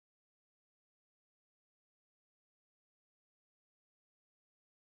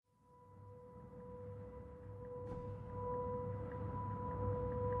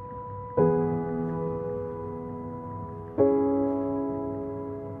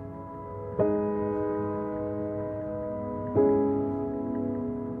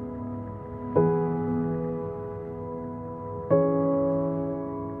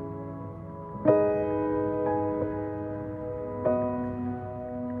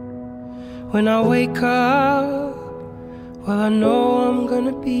When I wake up, well, I know I'm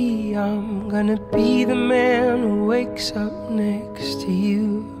gonna be the man who wakes up next to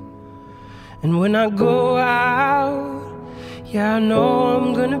you. And when I go out, yeah, I know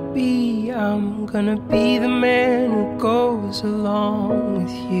I'm gonna be the man who goes along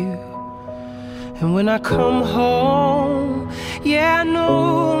with you. And when I come home, yeah, I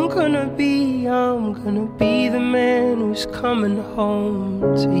know I'm gonna be the man who's coming home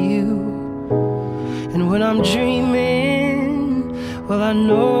to you. And when I'm dreaming, well, I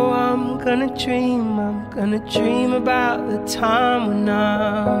know I'm gonna dream about the time when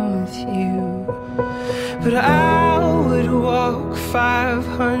I'm with you. But I would walk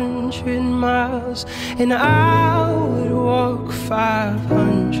 500 miles, and I would walk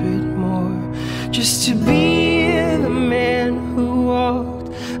 500 more, just to be the man who walked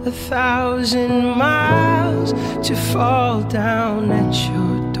 1,000 miles, to fall down at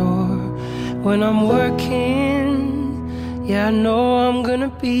your door. When I'm working, yeah, I know I'm gonna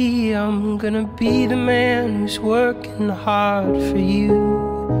be the man who's working hard for you.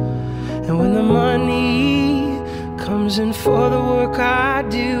 And when the money comes in for the work I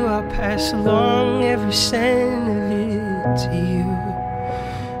do, I'll pass along every cent of it to you.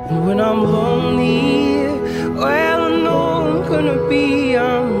 And when I'm lonely, well, I know I'm gonna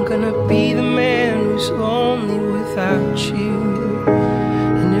be the man who's lonely without you.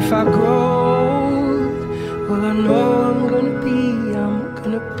 And if I grow old, well, I know I'm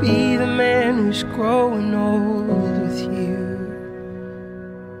gonna be the man who's growing old with you.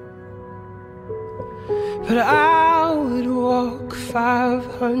 But I would walk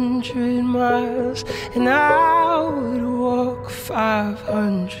 500 miles, and I would walk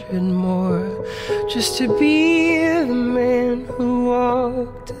 500 more, just to be the man who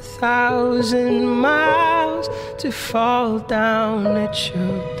walked 1,000 miles, to fall down at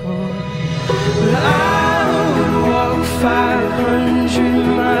your door. But I would walk 500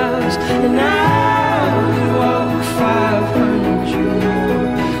 miles, and I would walk 500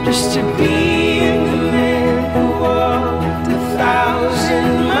 more, just to be the man who walked 1,000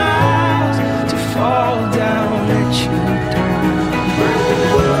 miles, to fall down at your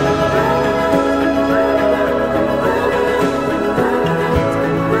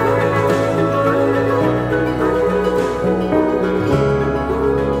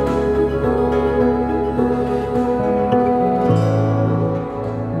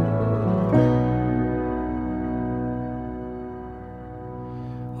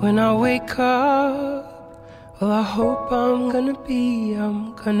When I wake up, well, I hope I'm gonna be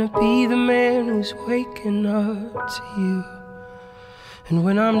the man who's waking up to you. And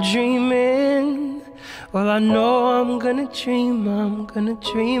when I'm dreaming, well, I know I'm gonna dream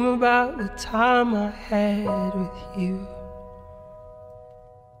about the time I had with you.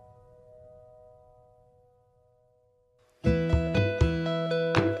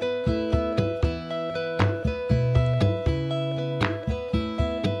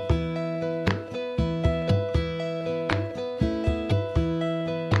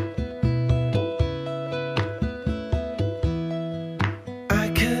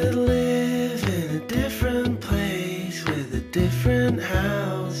 Different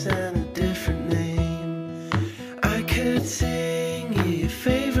house and a different name. I could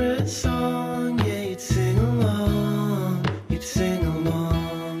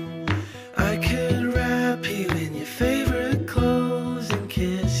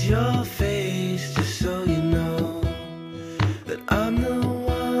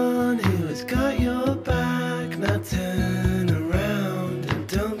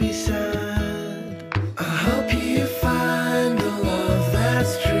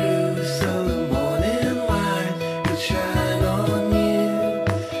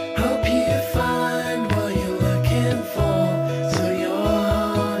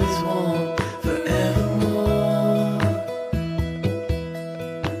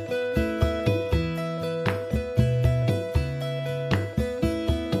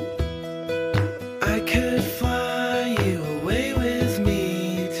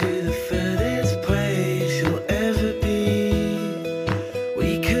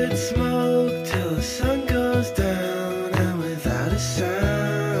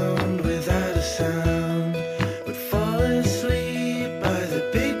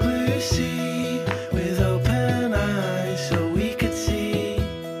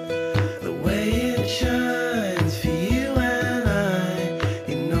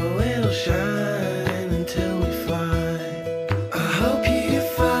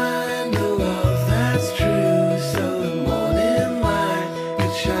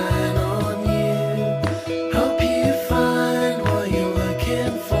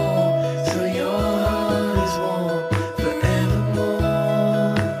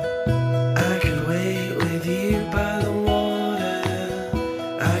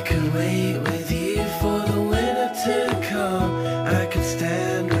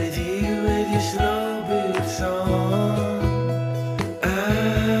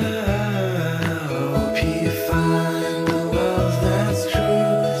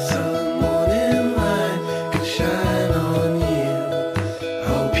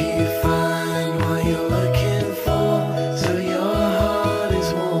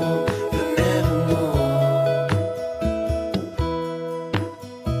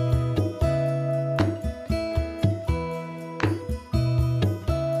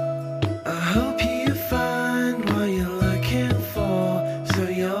hope you find what you're looking for, so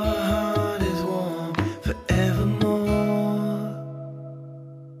your heart is warm forever.